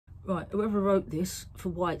Right, whoever wrote this for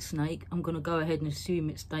Whitesnake, I'm going to go ahead and assume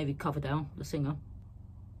it's David Coverdale, the singer.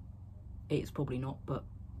 It's probably not, but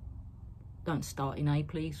don't start in A,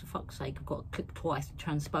 please. For fuck's sake, I've got to click twice to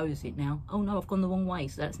transpose it now. Oh no, I've gone the wrong way,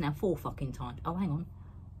 so that's now 4 fucking times. Oh, hang on.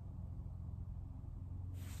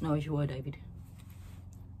 No, as you were, David.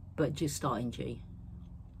 But just start in G.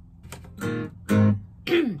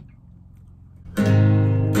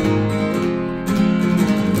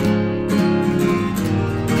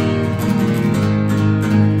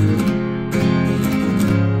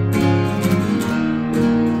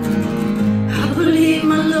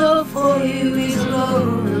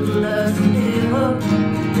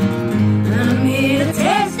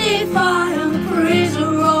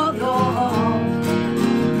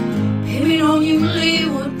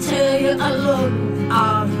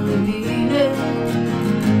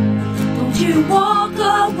 You walk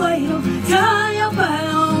away, don't turn your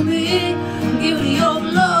back on me. I'm guilty of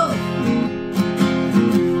love.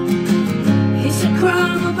 It's a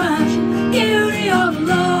crime of passion, guilty of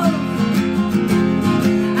love.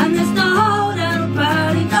 And there's no doubt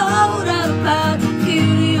about it, no doubt about it.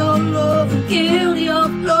 Guilty of love, guilty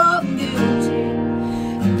of love, guilty.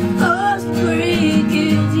 First degree,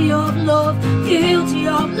 guilty of love, guilty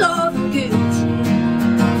of love, guilty.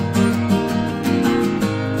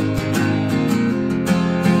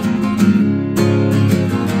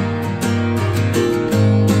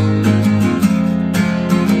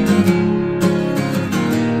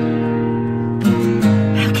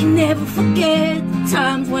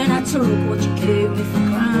 Times when I took what you gave me for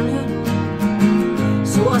granted.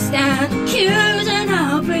 So I stand accused and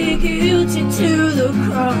I'll be guilty to the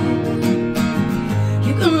crime.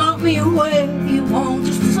 You can lock me away if you want,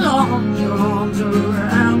 just as long as your arms are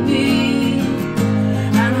around me.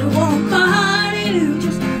 And I won't mind if you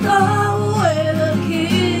just throw away the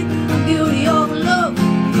key. I'm guilty of love.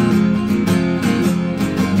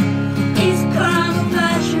 It's a crime of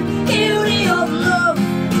passion, guilty of love.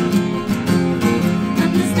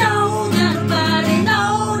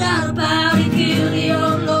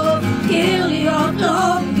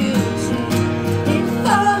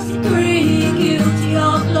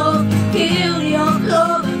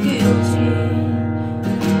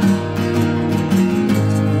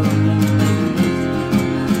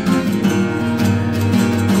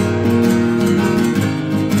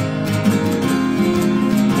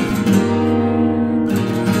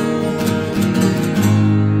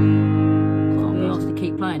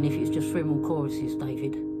 If it's just 3 more choruses,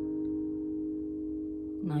 David.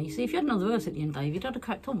 No, you see, if you had another verse at the end, David, I'd have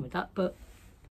cracked on with that, but